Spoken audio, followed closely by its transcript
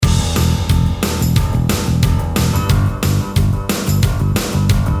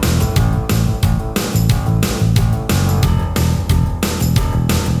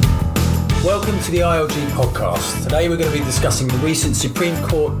to the ILG podcast. Today we're going to be discussing the recent Supreme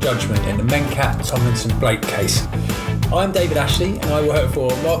Court judgment in the Mencat Tomlinson Blake case. I'm David Ashley and I work for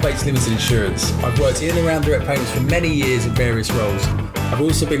Mark Bates Limited Insurance. I've worked in and around direct payments for many years in various roles. I've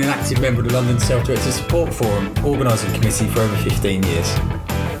also been an active member of the London Self-Directed Support Forum organising committee for over 15 years.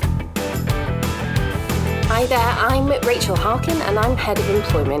 Hi there, I'm Rachel Harkin and I'm Head of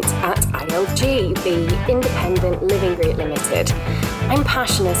Employment at ILG, the Independent Living Group Limited. I'm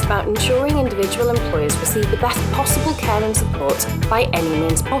passionate about ensuring individual employers receive the best possible care and support by any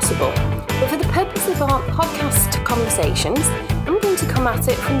means possible. But for the purpose of our podcast conversations, I'm going to come at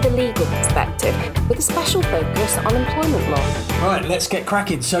it from the legal perspective with a special focus on employment law. Right, let's get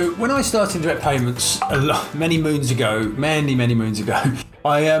cracking. So when I started in direct payments many moons ago,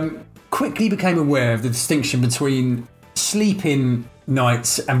 I quickly became aware of the distinction between sleep-in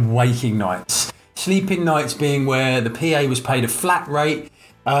nights and waking nights. Sleep-in nights being where the PA was paid a flat rate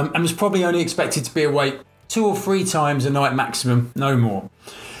and was probably only expected to be awake 2 or 3 times a night maximum, no more.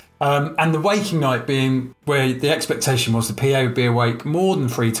 And the waking night being where the expectation was the PA would be awake more than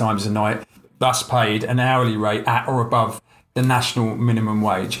 3 times a night, thus paid an hourly rate at or above the national minimum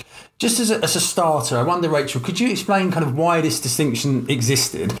wage. Just as a starter, I wonder, Rachel, could you explain kind of why this distinction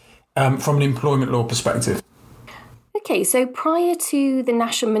existed from an employment law perspective? Okay, so prior to the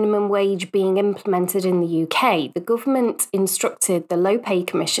national minimum wage being implemented in the UK, the government instructed the Low Pay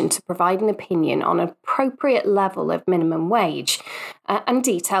Commission to provide an opinion on an appropriate level of minimum wage and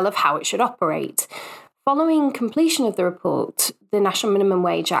detail of how it should operate. Following completion of the report, the National Minimum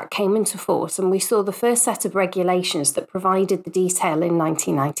Wage Act came into force and we saw the first set of regulations that provided the detail in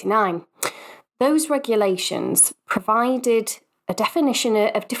 1999. Those regulations provided a definition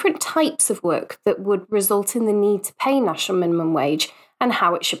of different types of work that would result in the need to pay national minimum wage and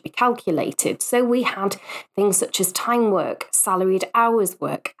how it should be calculated. So we had things such as time work, salaried hours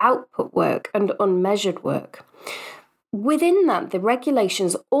work, output work, and unmeasured work. Within that, the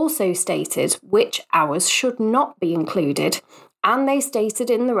regulations also stated which hours should not be included, and they stated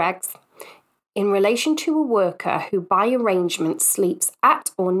in the regs, in relation to a worker who by arrangement sleeps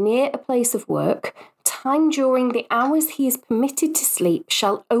at or near a place of work, time during the hours he is permitted to sleep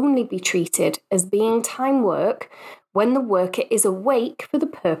shall only be treated as being time work when the worker is awake for the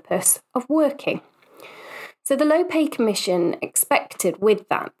purpose of working. So the Low Pay Commission expected with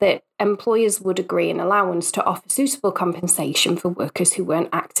that employers would agree an allowance to offer suitable compensation for workers who weren't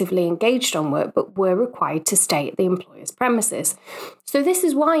actively engaged on work but were required to stay at the employer's premises. So this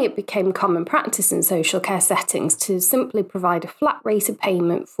is why it became common practice in social care settings to simply provide a flat rate of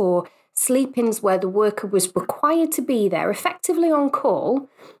payment for sleep-ins where the worker was required to be there effectively on call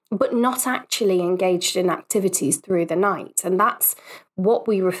but not actually engaged in activities through the night. And that's what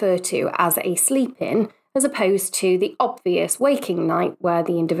we refer to as a sleep-in, as opposed to the obvious waking night where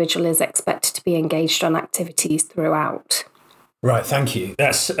the individual is expected to be engaged on activities throughout. Right, thank you.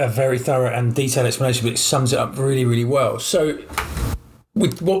 That's a very thorough and detailed explanation, but it sums it up really, really well. So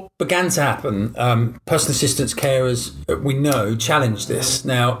with what began to happen, personal assistants, carers, we know, challenged this.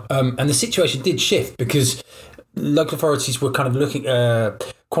 Now, and the situation did shift because local authorities were kind of looking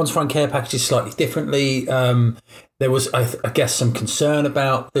quantifying care packages slightly differently. There was, I guess, some concern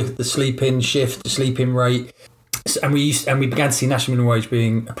about the sleep-in shift, the sleep-in rate, and we began to see national minimum wage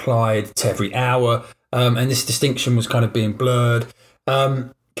being applied to every hour, and this distinction was kind of being blurred.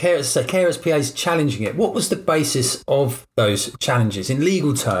 Carers, PAs challenging it. What was the basis of those challenges in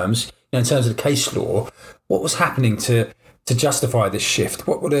legal terms? In terms of the case law, what was happening to justify this shift?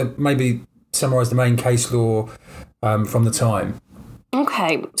 What would maybe summarise the main case law from the time?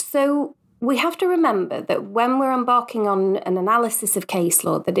 Okay, so we have to remember that when we're embarking on an analysis of case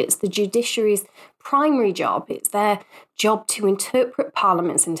law, that it's the judiciary's primary job, it's their job to interpret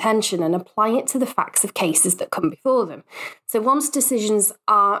Parliament's intention and apply it to the facts of cases that come before them. So once decisions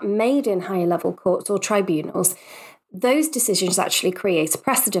are made in higher level courts or tribunals, those decisions actually create a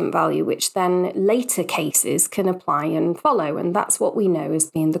precedent value, which then later cases can apply and follow, and that's what we know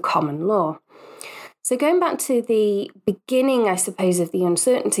as being the common law. So going back to the beginning, I suppose, of the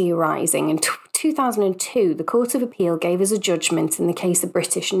uncertainty arising, in 2002, the Court of Appeal gave us a judgment in the case of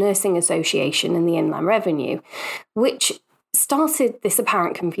British Nursing Association and the Inland Revenue, which started this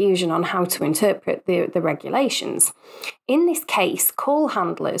apparent confusion on how to interpret the regulations. In this case, call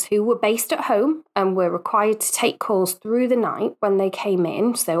handlers who were based at home and were required to take calls through the night when they came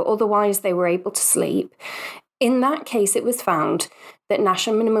in, so otherwise they were able to sleep. In that case, it was found that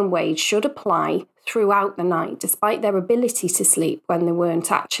national minimum wage should apply throughout the night, despite their ability to sleep when they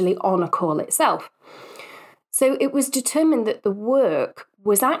weren't actually on a call itself. So it was determined that the work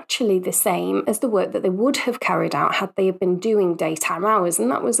was actually the same as the work that they would have carried out had they been doing daytime hours.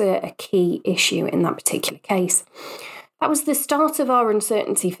 And that was a key issue in that particular case. That was the start of our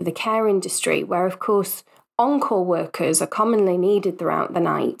uncertainty for the care industry, where, of course, on-call workers are commonly needed throughout the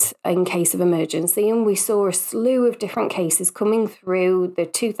night in case of emergency. And we saw a slew of different cases coming through the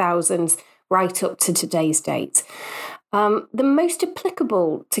 2000s right up to today's date. The most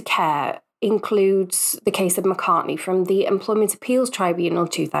applicable to care includes the case of McCartney from the Employment Appeals Tribunal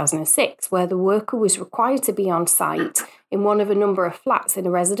 2006, where the worker was required to be on site in one of a number of flats in a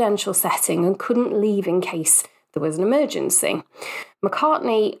residential setting and couldn't leave in case there was an emergency.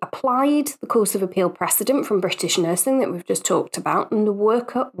 McCartney applied the course of appeal precedent from British nursing that we've just talked about, and the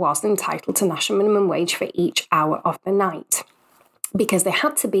worker was entitled to national minimum wage for each hour of the night because they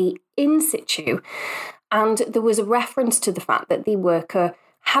had to be in situ, and there was a reference to the fact that the worker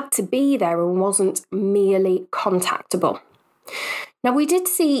had to be there and wasn't merely contactable. Now, we did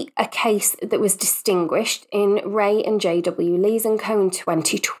see a case that was distinguished in Ray and J.W. Lees and Co. in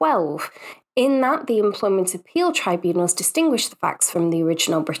 2012. In that, the Employment Appeal Tribunals distinguished the facts from the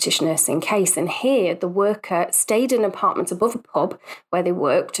original British nursing case. And here, the worker stayed in an apartment above a pub where they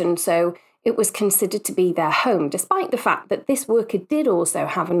worked, and so it was considered to be their home, despite the fact that this worker did also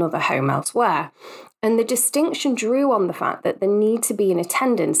have another home elsewhere. And the distinction drew on the fact that the need to be in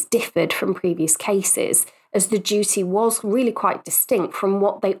attendance differed from previous cases, as the duty was really quite distinct from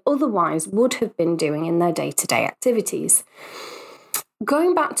what they otherwise would have been doing in their day-to-day activities.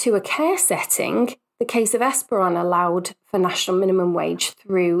 Going back to a care setting, the case of Esperon allowed for national minimum wage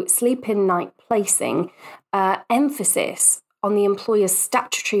through sleep-in night placing, emphasis on the employer's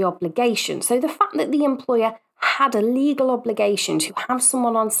statutory obligation. So the fact that the employer had a legal obligation to have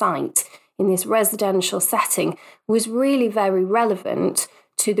someone on site in this residential setting was really very relevant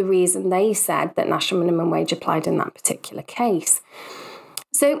to the reason they said that national minimum wage applied in that particular case.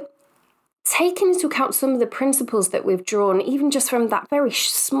 So, taking into account some of the principles that we've drawn, even just from that very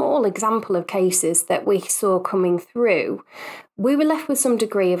small example of cases that we saw coming through, we were left with some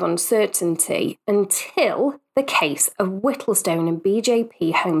degree of uncertainty until the case of Whittlestone and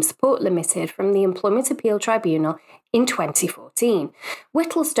BJP Home Support Limited from the Employment Appeal Tribunal in 2014.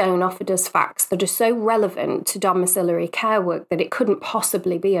 Whittlestone offered us facts that are so relevant to domiciliary care work that it couldn't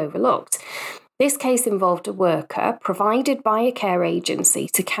possibly be overlooked. This case involved a worker provided by a care agency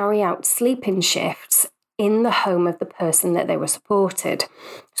to carry out sleep-in shifts in the home of the person that they were supporting.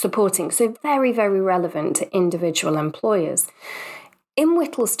 So very, very relevant to individual employers. In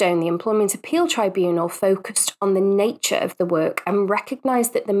Whittlestone, the Employment Appeal Tribunal focused on the nature of the work and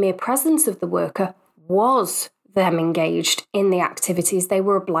recognised that the mere presence of the worker was them engaged in the activities they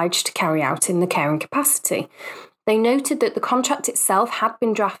were obliged to carry out in the caring capacity. They noted that the contract itself had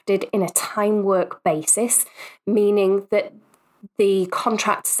been drafted in a time work basis, meaning that the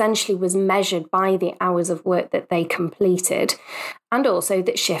contract essentially was measured by the hours of work that they completed, and also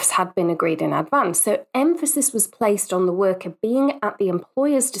that shifts had been agreed in advance. So emphasis was placed on the worker being at the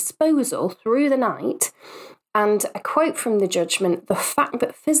employer's disposal through the night. And a quote from the judgment, the fact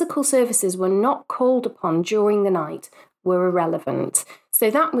that physical services were not called upon during the night were irrelevant. So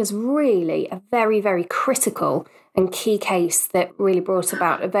that was really a very, very critical and key case that really brought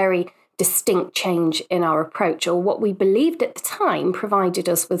about a very distinct change in our approach, or what we believed at the time provided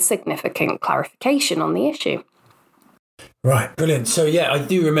us with significant clarification on the issue. Right, brilliant. So yeah, I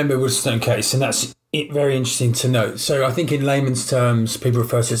do remember Whittlestone case, and that's very interesting to note. So I think in layman's terms, people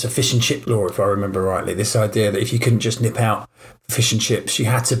refer to it as a fish and chip law, if I remember rightly. This idea that if you couldn't just nip out fish and chips, you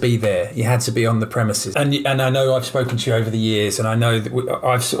had to be there. You had to be on the premises. And I know I've spoken to you over the years, and I know that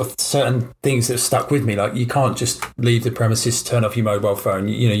I've sort of certain things that have stuck with me. Like you can't just leave the premises, turn off your mobile phone.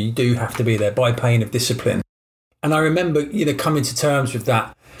 You do have to be there by pain of discipline. And I remember, coming to terms with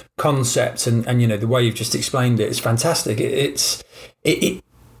that concept, and the way you've just explained it is fantastic. It's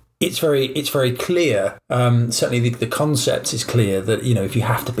very clear. Certainly the concept is clear that, if you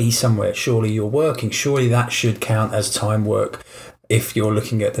have to be somewhere, surely you're working. Surely that should count as time work if you're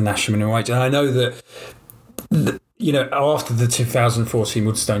looking at the national minimum wage. And I know that, after the 2014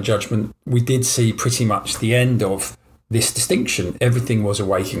 Whittlestone judgment, we did see pretty much the end of this distinction. Everything was a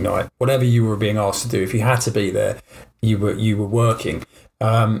waking night. Whatever you were being asked to do, if you had to be there, you were working.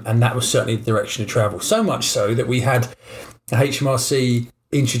 And that was certainly the direction of travel. So much so that we had the HMRC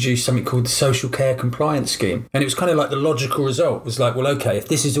introduced something called the Social Care Compliance Scheme. And it was kind of like the logical result was like, well, okay, if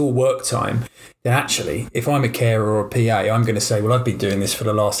this is all work time, then actually, if I'm a carer or a PA, I'm going to say, well, I've been doing this for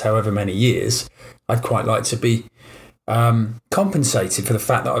the last however many years. I'd quite like to be compensated for the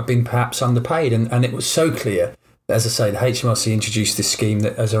fact that I've been perhaps underpaid. And it was so clear that, as I say, the HMRC introduced this scheme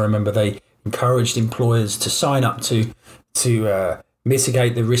that, as I remember, they encouraged employers to sign up to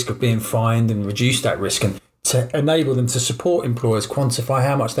mitigate the risk of being fined and reduce that risk, and to enable them to support employers quantify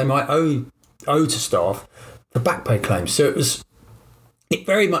how much they might owe to staff for back pay claims. So it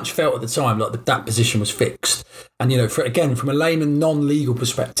very much felt at the time like that position was fixed. And, from a layman non-legal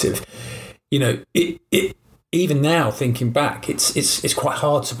perspective, it even now thinking back, it's quite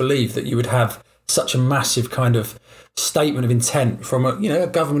hard to believe that you would have such a massive kind of statement of intent from a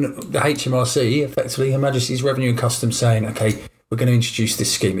government, the HMRC, effectively Her Majesty's Revenue and Customs, saying, okay, we're going to introduce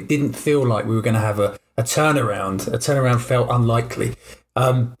this scheme. It didn't feel like we were going to have a turnaround. A turnaround felt unlikely.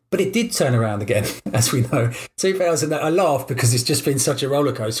 But it did turn around again, as we know. I laugh because it's just been such a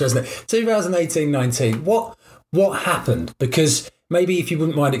roller coaster, hasn't it? 2018-19, what happened? Because maybe if you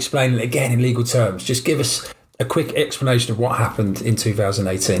wouldn't mind explaining it again in legal terms, just give us a quick explanation of what happened in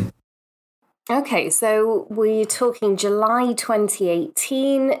 2018. Okay, so we're talking July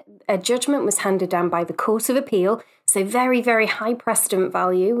 2018. A judgment was handed down by the Court of Appeal. So very, very high precedent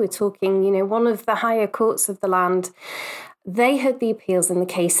value. We're talking, one of the higher courts of the land. They heard the appeals in the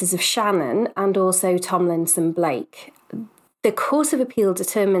cases of Shannon and also Tomlinson Blake. The Court of Appeal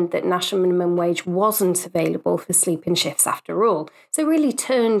determined that national minimum wage wasn't available for sleep-in shifts after all, so really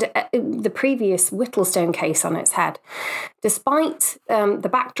turned the previous Whittlestone case on its head. Despite the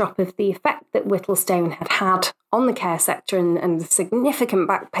backdrop of the effect that Whittlestone had had on the care sector and the significant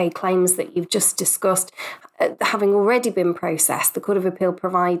back pay claims that you've just discussed, having already been processed, the Court of Appeal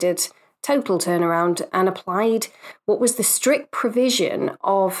provided total turnaround and applied what was the strict provision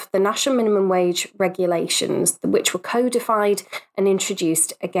of the national minimum wage regulations, which were codified and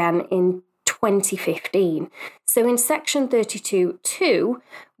introduced again in 2015. So in section 32.2,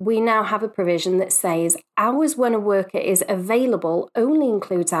 we now have a provision that says hours when a worker is available only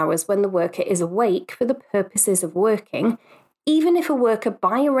includes hours when the worker is awake for the purposes of working, even if a worker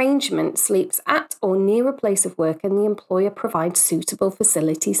by arrangement sleeps at or near a place of work and the employer provides suitable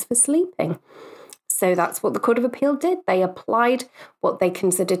facilities for sleeping. So that's what the Court of Appeal did. They applied what they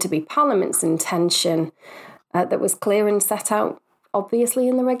considered to be Parliament's intention that was clear and set out, obviously,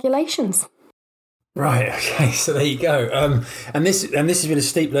 in the regulations. Right, okay, so there you go. And this has been a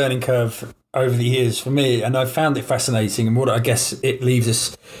steep learning curve over the years for me, and I've found it fascinating. And what I guess it leaves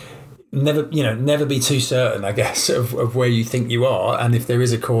us never be too certain, I guess, of where you think you are, and if there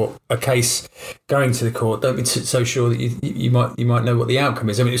is a case going to the court, don't be so sure that you might know what the outcome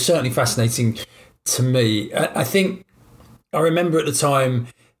is. I mean, it's certainly fascinating to me. I think I remember at the time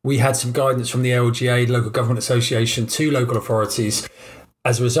we had some guidance from the LGA, Local Government Association, to local authorities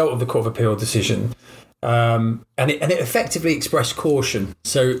as a result of the Court of Appeal decision, and it effectively expressed caution.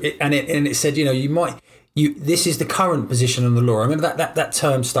 So it said, this is the current position on the law. I remember that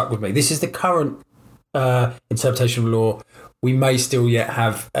term stuck with me. This is the current interpretation of the law. We may still yet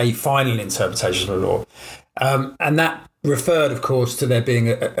have a final interpretation of the law. And that referred, of course, to there being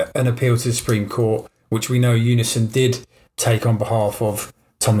an appeal to the Supreme Court, which we know Unison did take on behalf of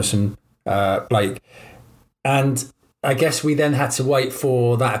Tomlinson Blake. And I guess we then had to wait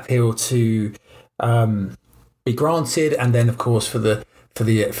for that appeal to be granted, and then, of course, for a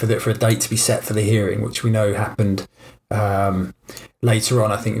date to be set for the hearing, which we know happened later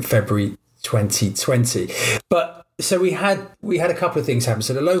on, I think in February 2020. But so we had a couple of things happen.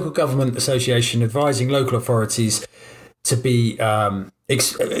 So the Local Government Association advising local authorities to be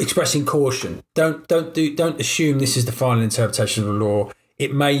expressing caution. Don't assume this is the final interpretation of the law.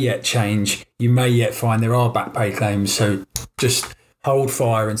 It may yet change. You may yet find there are back pay claims. So just hold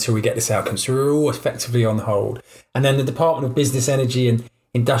fire until we get this outcome. So we're all effectively on hold. And then the Department of Business, Energy and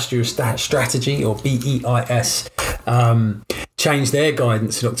Industrial Strategy, or BEIS, changed their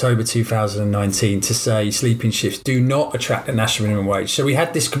guidance in October 2019 to say sleeping shifts do not attract a national minimum wage. So we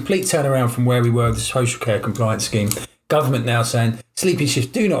had this complete turnaround from where we were with the social care compliance scheme. Government now saying sleeping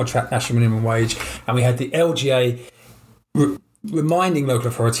shifts do not attract national minimum wage. And we had the LGA reminding local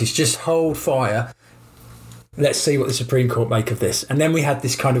authorities, just hold fire. Let's see what the Supreme Court make of this. And then we had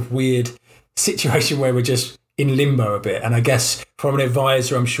this kind of weird situation where we're just in limbo a bit. And I guess from an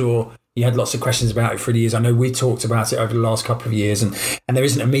advisor, I'm sure you had lots of questions about it for the years. I know we talked about it over the last couple of years, and there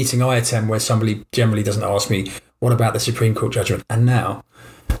isn't a meeting I attend where somebody generally doesn't ask me, what about the Supreme Court judgment? And now,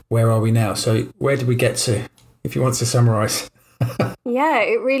 where are we now? So where did we get to, if you want to summarise? Yeah,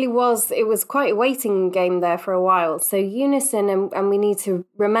 it really was. It was quite a waiting game there for a while. So Unison, and we need to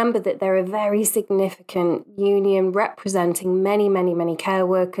remember that they're a very significant union representing many, many, many care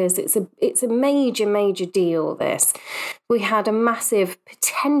workers. It's a major, major deal, this. We had a massive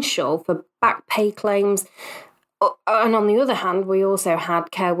potential for back pay claims. And on the other hand, we also had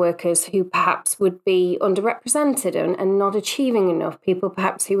care workers who perhaps would be underrepresented and not achieving enough, people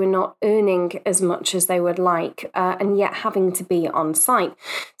perhaps who were not earning as much as they would like, and yet having to be on site.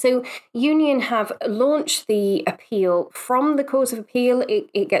 So Union have launched the appeal from the Court of Appeal.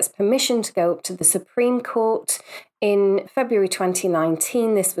 It gets permission to go up to the Supreme Court. In February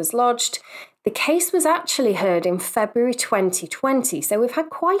 2019, this was lodged. The case was actually heard in February 2020, so we've had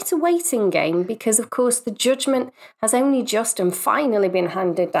quite a waiting game because, of course, the judgment has only just and finally been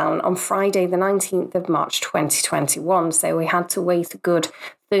handed down on Friday, the 19th of March 2021, so we had to wait a good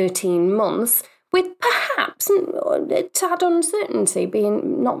 13 months with perhaps a tad uncertainty,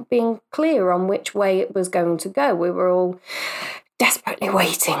 not being clear on which way it was going to go. We were all desperately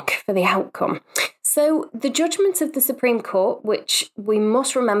waiting for the outcome. So the judgment of the Supreme Court, which we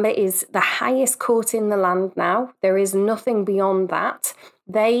must remember is the highest court in the land now, there is nothing beyond that,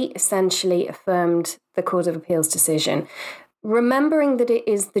 they essentially affirmed the Court of Appeal's decision. Remembering that it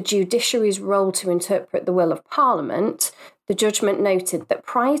is the judiciary's role to interpret the will of Parliament, the judgment noted that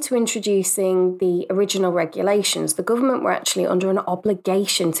prior to introducing the original regulations, the government were actually under an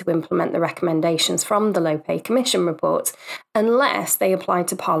obligation to implement the recommendations from the Low Pay Commission report, unless they applied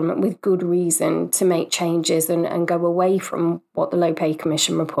to Parliament with good reason to make changes and go away from what the Low Pay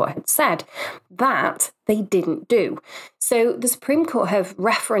Commission report had said. That they didn't do. So the Supreme Court have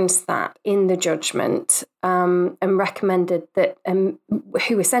referenced that in the judgment and recommended that,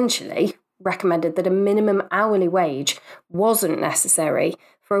 who essentially recommended that a minimum hourly wage wasn't necessary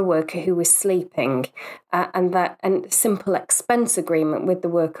for a worker who was sleeping, and that a simple expense agreement with the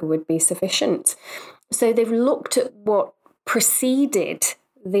worker would be sufficient. So they've looked at what preceded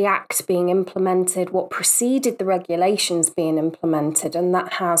the Act being implemented, what preceded the regulations being implemented, and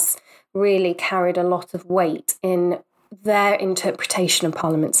that has really carried a lot of weight in their interpretation of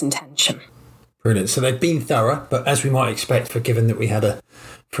Parliament's intention. Brilliant. So they've been thorough, but as we might expect, given that we had a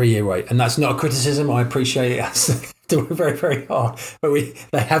 3-year wait, and that's not a criticism, I appreciate it. They work very, very hard, but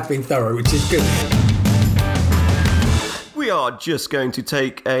they have been thorough, which is good. We are just going to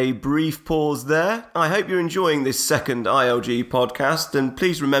take a brief pause there. I hope you're enjoying this second ILG podcast, and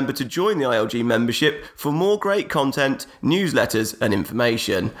please remember to join the ILG membership for more great content, newsletters and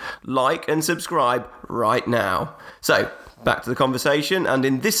information. Like and subscribe right now. So, back to the conversation, and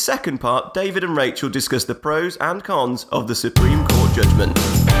in this second part, David and Rachel discuss the pros and cons of the Supreme Court judgment.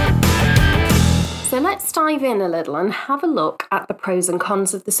 So let's dive in a little and have a look at the pros and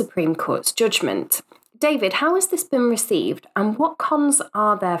cons of the Supreme Court's judgment. David, how has this been received, and what cons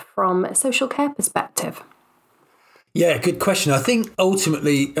are there from a social care perspective? Yeah, good question. I think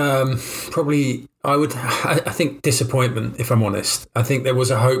ultimately, I think disappointment, if I'm honest. I think there was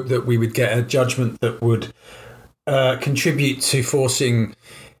a hope that we would get a judgment that would contribute to forcing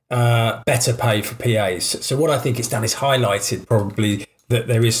better pay for PAs. So what I think it's done is highlighted probably that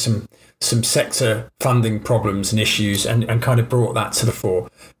there is some sector funding problems and issues, and kind of brought that to the fore.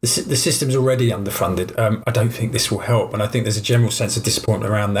 The system's already underfunded. I don't think this will help, and I think there's a general sense of disappointment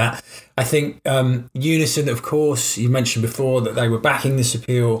around that. I think Unison, of course, you mentioned before that they were backing this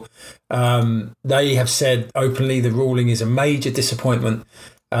appeal. They have said openly the ruling is a major disappointment,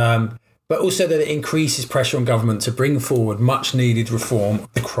 but also that it increases pressure on government to bring forward much-needed reform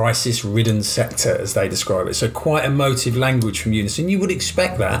of the crisis-ridden sector, as they describe it. So quite emotive language from Unison. You would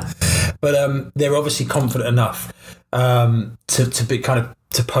expect that, but they're obviously confident enough to be kind of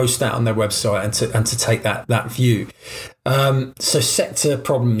to post that on their website and to take that view. So sector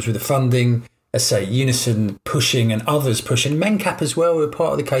problems with the funding, let's say Unison pushing and others pushing, MENCAP as well, were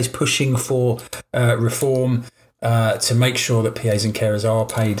part of the case, pushing for reform to make sure that PAs and carers are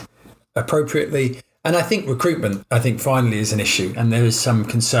paid appropriately. And I think recruitment, finally is an issue, and there is some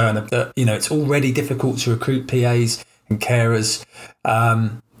concern that it's already difficult to recruit PAs and carers.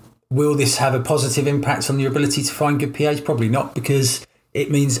 Will this have a positive impact on your ability to find good PAs? Probably not, because it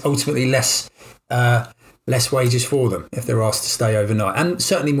means ultimately less wages for them if they're asked to stay overnight, and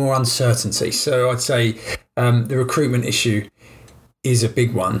certainly more uncertainty. So I'd say the recruitment issue is a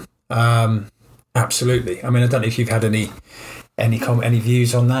big one. Absolutely. I mean, I don't know if you've had any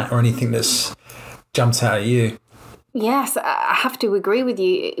views on that or anything that's jumped out at you. Yes, I have to agree with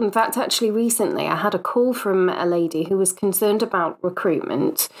you. In fact, actually recently I had a call from a lady who was concerned about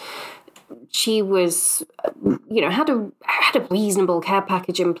recruitment. She was, had a reasonable care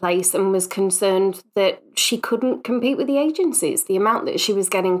package in place and was concerned that she couldn't compete with the agencies. The amount that she was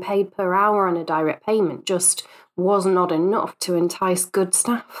getting paid per hour on a direct payment just was not enough to entice good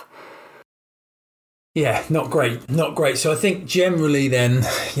staff. Yeah, not great. So I think generally then,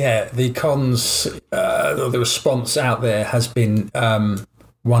 the cons or the response out there has been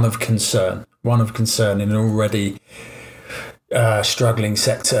one of concern. one of concern in an already struggling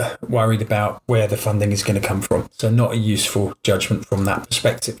sector, worried about where the funding is going to come from. So not a useful judgment from that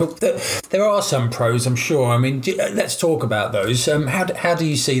perspective. But there are some pros, I'm sure. I mean, let's talk about those. How do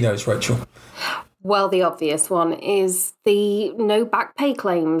you see those, Rachel? Well, the obvious one is the no back pay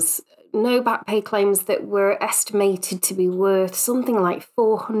claims. No back pay claims that were estimated to be worth something like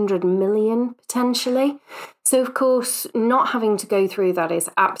 400 million potentially. So, of course, not having to go through that is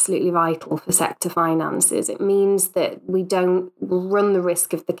absolutely vital for sector finances. It means that we don't run the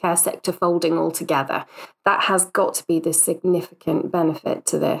risk of the care sector folding altogether. That has got to be the significant benefit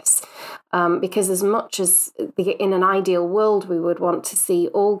to this. Because as much as in an ideal world, we would want to see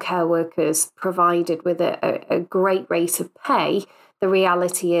all care workers provided with a great rate of pay, the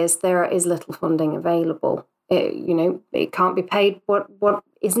reality is there is little funding available. It can't be paid what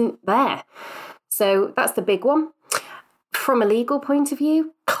isn't there. So that's the big one. From a legal point of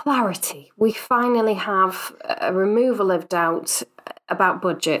view, clarity. We finally have a removal of doubt about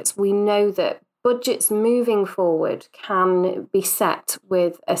budgets. We know that budgets moving forward can be set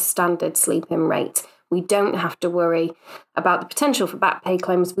with a standard sleep-in rate. We don't have to worry about the potential for back pay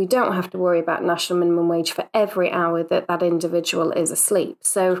claims. We don't have to worry about national minimum wage for every hour that individual is asleep.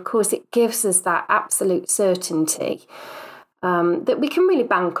 So, of course, it gives us that absolute certainty that we can really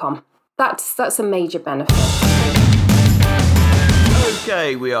bank on. That's a major benefit.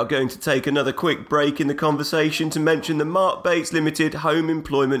 Okay, we are going to take another quick break in the conversation to mention the Mark Bates Limited Home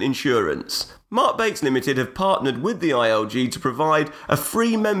Employment Insurance. Mark Bates Limited have partnered with the ILG to provide a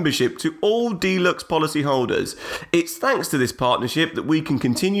free membership to all Deluxe policy holders. It's thanks to this partnership that we can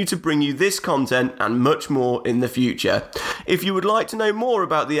continue to bring you this content and much more in the future. If you would like to know more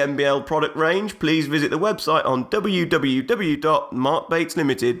about the MBL product range, please visit the website on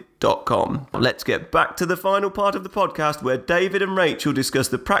www.markbateslimited.com. Let's get back to the final part of the podcast where David and Rachel discuss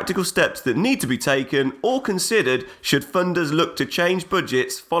the practical steps that need to be taken or considered should funders look to change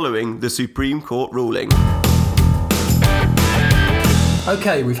budgets following the Supreme Court ruling.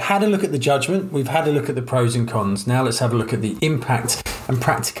 Okay, we've had a look at the judgment, we've had a look at the pros and cons. Now let's have a look at the impact and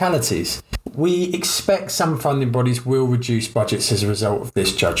practicalities. We expect some funding bodies will reduce budgets as a result of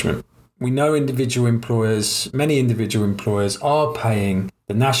this judgment. We know many individual employers are paying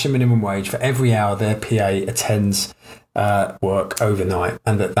the national minimum wage for every hour their PA attends work overnight,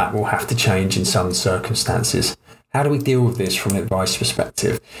 and that will have to change in some circumstances. How do we deal with this from an advice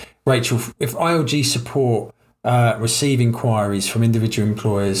perspective? Rachel, if ILG support receive inquiries from individual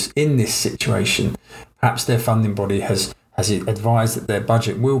employers in this situation, perhaps their funding body has advised that their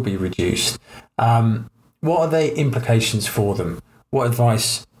budget will be reduced. What are the implications for them? What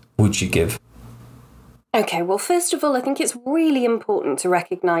advice would you give? Okay, well, first of all, I think it's really important to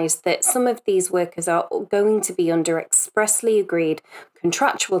recognise that some of these workers are going to be under expressly agreed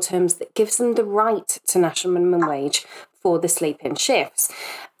contractual terms that gives them the right to national minimum wage for the sleep-in shifts.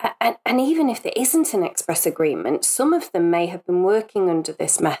 And even if there isn't an express agreement, some of them may have been working under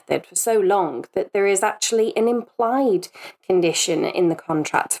this method for so long that there is actually an implied condition in the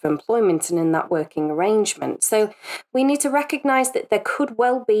contract of employment and in that working arrangement. So we need to recognise that there could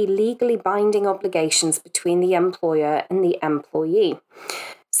well be legally binding obligations between the employer and the employee.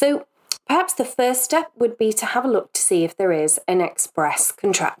 So perhaps the first step would be to have a look to see if there is an express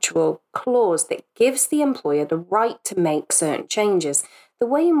contractual clause that gives the employer the right to make certain changes. The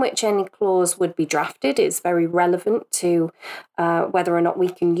way in which any clause would be drafted is very relevant to whether or not we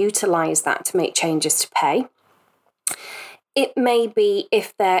can utilise that to make changes to pay. It may be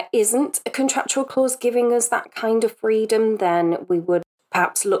if there isn't a contractual clause giving us that kind of freedom, then we would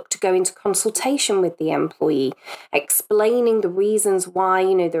perhaps look to go into consultation with the employee, explaining the reasons why,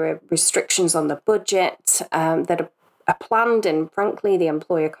 there are restrictions on the budget that are planned and frankly the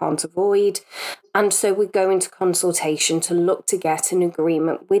employer can't avoid. And so we go into consultation to look to get an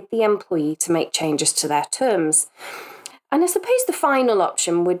agreement with the employee to make changes to their terms. And I suppose the final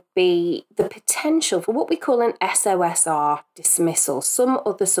option would be the potential for what we call an SOSR dismissal, some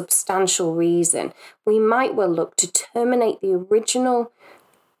other substantial reason. We might well look to terminate the original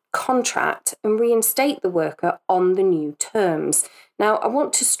contract and reinstate the worker on the new terms. Now, I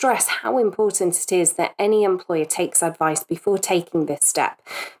want to stress how important it is that any employer takes advice before taking this step,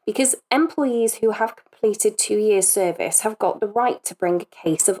 because employees who have completed 2 years service have got the right to bring a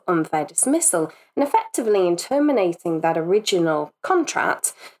case of unfair dismissal. And effectively, in terminating that original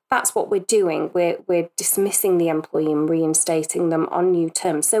contract, that's what we're doing. We're dismissing the employee and reinstating them on new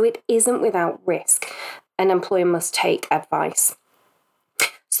terms. So it isn't without risk. An employer must take advice.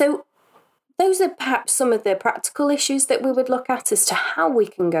 So those are perhaps some of the practical issues that we would look at as to how we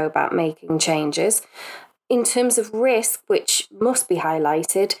can go about making changes. In terms of risk, which must be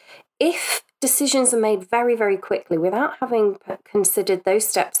highlighted, if decisions are made very, very quickly without having considered those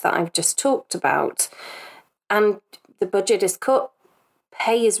steps that I've just talked about, and the budget is cut,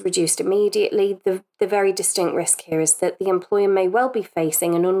 pay is reduced immediately, the very distinct risk here is that the employer may well be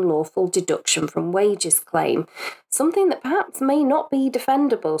facing an unlawful deduction from wages claim, something that perhaps may not be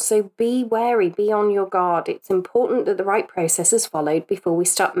defendable. So be wary, be on your guard. It's important that the right process is followed before we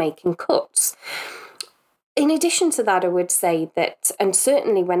start making cuts. In addition to that, I would say that, and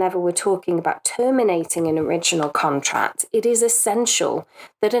certainly whenever we're talking about terminating an original contract, it is essential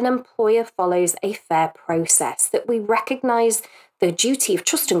that an employer follows a fair process, that we recognise the duty of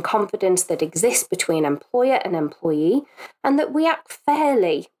trust and confidence that exists between employer and employee, and that we act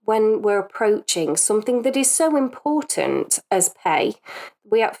fairly when we're approaching something that is so important as pay.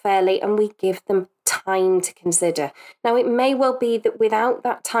 We act fairly and we give them time to consider. Now, it may well be that without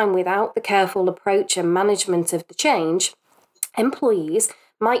that time, without the careful approach and management of the change, employees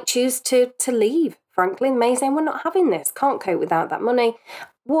might choose to leave. Frankly, they may say, we're not having this, can't cope without that money,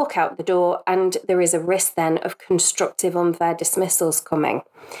 walk out the door, and there is a risk then of constructive unfair dismissals coming.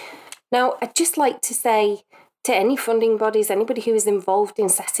 Now, I'd just like to say to any funding bodies, anybody who is involved in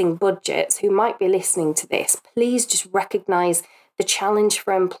setting budgets who might be listening to this, please just recognise the challenge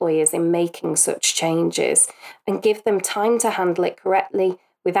for employers in making such changes and give them time to handle it correctly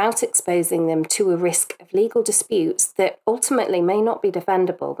without exposing them to a risk of legal disputes that ultimately may not be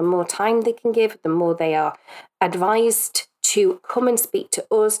defendable. The more time they can give, the more they are advised to come and speak to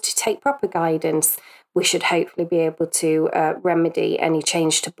us, to take proper guidance, we should hopefully be able to remedy any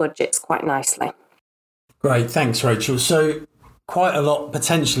change to budgets quite nicely. Great, thanks, Rachel. So quite a lot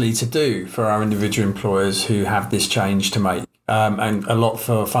potentially to do for our individual employers who have this change to make, and a lot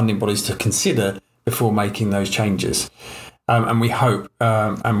for funding bodies to consider before making those changes. And we hope,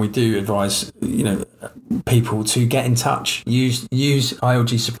 and we do advise, people to get in touch, use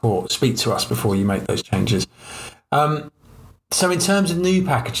ILG support, speak to us before you make those changes. So in terms of new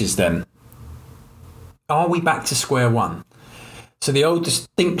packages then, are we back to square one? So the old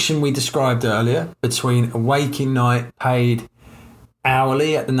distinction we described earlier between a waking night paid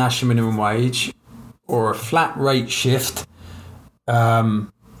hourly at the national minimum wage or a flat rate shift,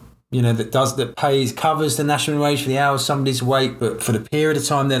 that covers the national minimum wage for the hours somebody's awake, but for the period of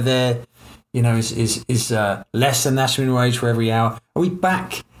time they're there, is less than national minimum wage for every hour. Are we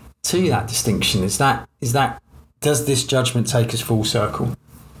back to that distinction? Does this judgment take us full circle?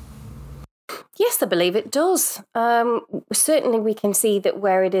 Yes, I believe it does. Certainly we can see that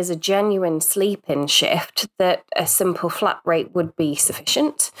where it is a genuine sleep-in shift, that a simple flat rate would be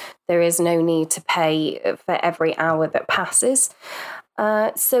sufficient. There is no need to pay for every hour that passes.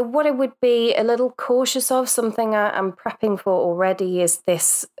 So what I would be a little cautious of, something I'm prepping for already, is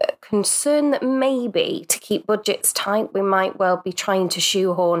this concern that maybe to keep budgets tight, we might well be trying to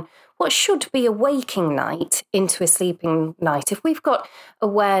shoehorn what should be a waking night into a sleeping night. If we've got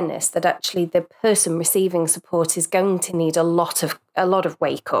awareness that actually the person receiving support is going to need a lot of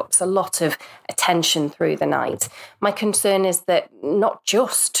wake-ups, a lot of attention through the night, my concern is that not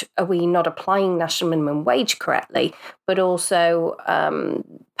just are we not applying national minimum wage correctly, but also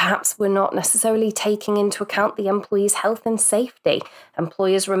perhaps we're not necessarily taking into account the employee's health and safety.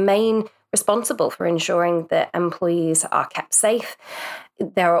 Employers remain responsible for ensuring that employees are kept safe.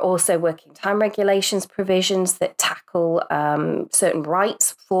 There are also working time regulations provisions that tackle certain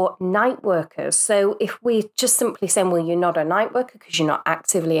rights for night workers. So if we just simply say, well, you're not a night worker because you're not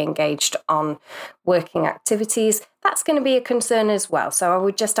actively engaged on working activities, that's going to be a concern as well. So I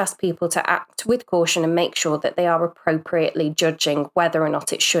would just ask people to act with caution and make sure that they are appropriately judging whether or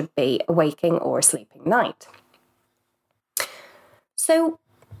not it should be a waking or a sleeping night. So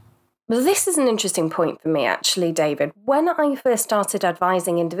this is an interesting point for me, actually, David. When I first started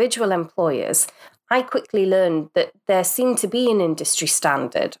advising individual employers, I quickly learned that there seemed to be an industry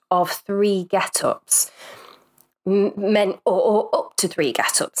standard of 3 get-ups, or up to 3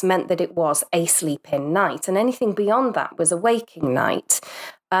 get-ups, meant that it was a sleep-in night, and anything beyond that was a waking night.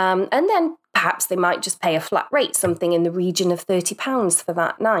 And then perhaps they might just pay a flat rate, something in the region of £30 for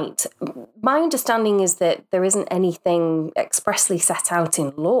that night. My understanding is that there isn't anything expressly set out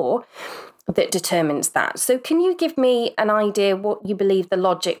in law that determines that. So can you give me an idea what you believe the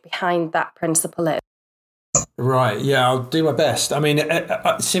logic behind that principle is? Right, yeah, I'll do my best. I mean,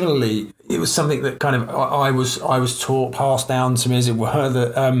 similarly, it was something that kind of I was taught, passed down to me, as it were,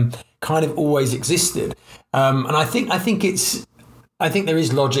 that kind of always existed. And I think there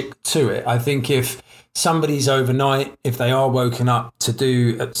is logic to it. I think if somebody's overnight, if they are woken up to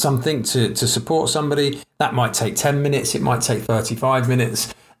do something to support somebody, that might take 10 minutes, it might take 35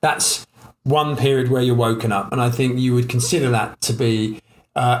 minutes. That's one period where you're woken up. And I think you would consider that to be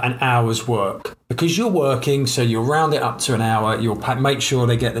an hour's work. Because you're working, so you'll round it up to an hour, you'll make sure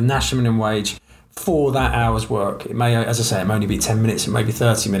they get the national minimum wage for that hour's work. It may, as I say, it may only be 10 minutes, it may be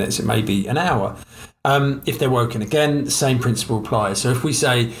 30 minutes, it may be an hour. If they're woken again, the same principle applies. So if we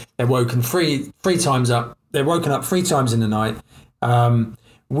say they're woken three times up, they're woken up 3 times in the night,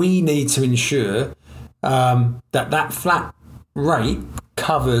 we need to ensure that flat rate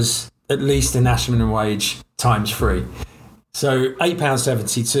covers at least the national minimum wage times 3. So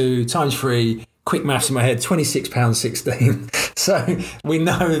 £8.72 times 3, quick maths in my head, £26.16. So we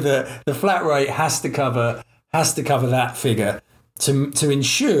know that the flat rate has to cover that figure to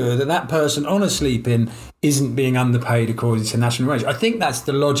ensure that person on a sleep-in isn't being underpaid according to national wage. I think that's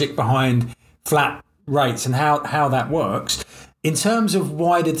the logic behind flat rates and how that works. In terms of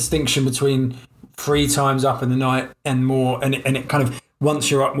wider distinction between 3 times up in the night and more, and it kind of, once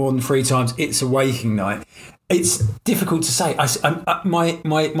you're up more than 3 times, it's a waking night. It's difficult to say. My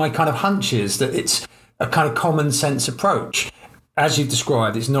kind of hunch is that it's a kind of common sense approach. As you've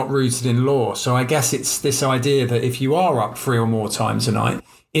described, it's not rooted in law. So I guess it's this idea that if you are up 3 or more times a night,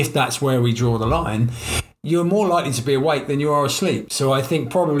 if that's where we draw the line, you're more likely to be awake than you are asleep. So I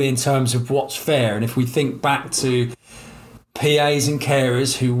think probably in terms of what's fair, and if we think back to PAs and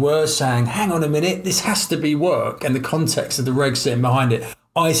carers who were saying, hang on a minute, this has to be work, and the context of the regs sitting behind it,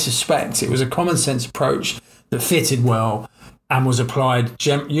 I suspect it was a common sense approach that fitted well and was applied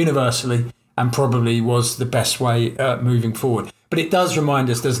universally and probably was the best way moving forward. But it does remind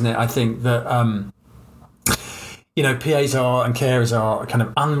us, doesn't it, I think, that PAs are and carers are a kind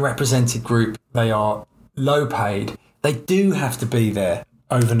of unrepresented group. They are low paid. They do have to be there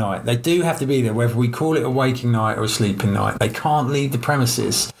overnight. They do have to be there, whether we call it a waking night or a sleeping night. They can't leave the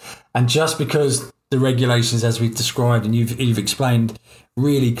premises. And just because the regulations, as we've described and you've explained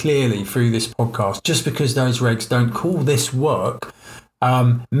really clearly through this podcast, just because those regs don't call this work,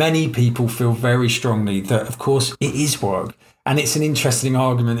 many people feel very strongly that, of course, it is work. And it's an interesting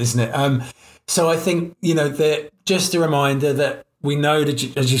argument, isn't it? So I think, that just a reminder that we know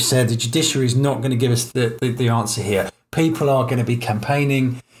that, as you said, the judiciary is not going to give us the answer here. People are going to be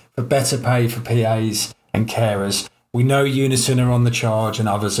campaigning for better pay for PAs and carers. We know Unison are on the charge and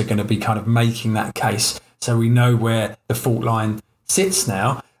others are going to be kind of making that case. So we know where the fault line sits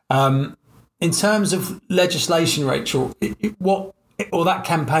now. In terms of legislation, Rachel, or that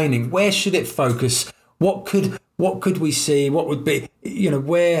campaigning, where should it focus? What could we see? What would be,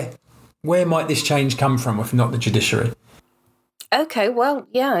 where might this change come from if not the judiciary? Okay, well,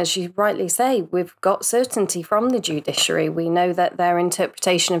 yeah, as you rightly say, we've got certainty from the judiciary. We know that their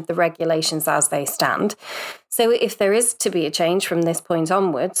interpretation of the regulations as they stand. So if there is to be a change from this point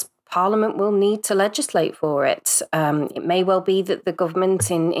onwards, Parliament will need to legislate for it. It may well be that the government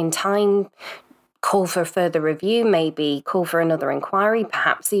in time call for further review, maybe call for another inquiry,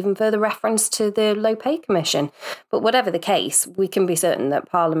 perhaps even further reference to the Low Pay Commission. But whatever the case, we can be certain that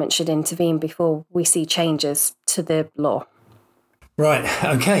Parliament should intervene before we see changes to the law. Right.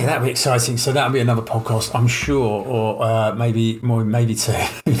 Okay, that'll be exciting. So that'll be another podcast, I'm sure, or maybe more, maybe 2.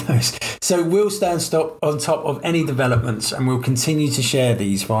 Who knows? So we'll stay on top of any developments, and we'll continue to share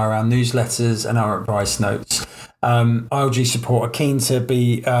these via our newsletters and our advice notes. ILG support are keen to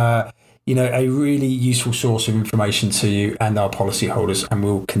be, a really useful source of information to you and our policyholders, and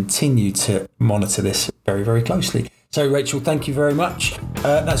we'll continue to monitor this very, very closely. So, Rachel, thank you very much.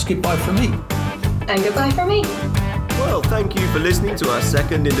 That's goodbye from me. And goodbye from me. Well, thank you for listening to our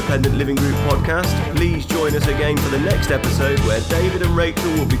second Independent Living Group podcast. Please join us again for the next episode where David and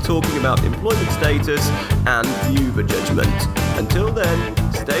Rachel will be talking about employment status and the Uber judgment. Until then,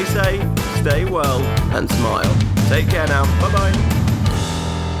 stay safe, stay well, and smile. Take care now. Bye-bye.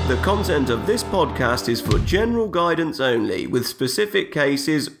 The content of this podcast is for general guidance only. With specific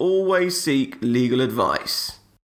cases, always seek legal advice.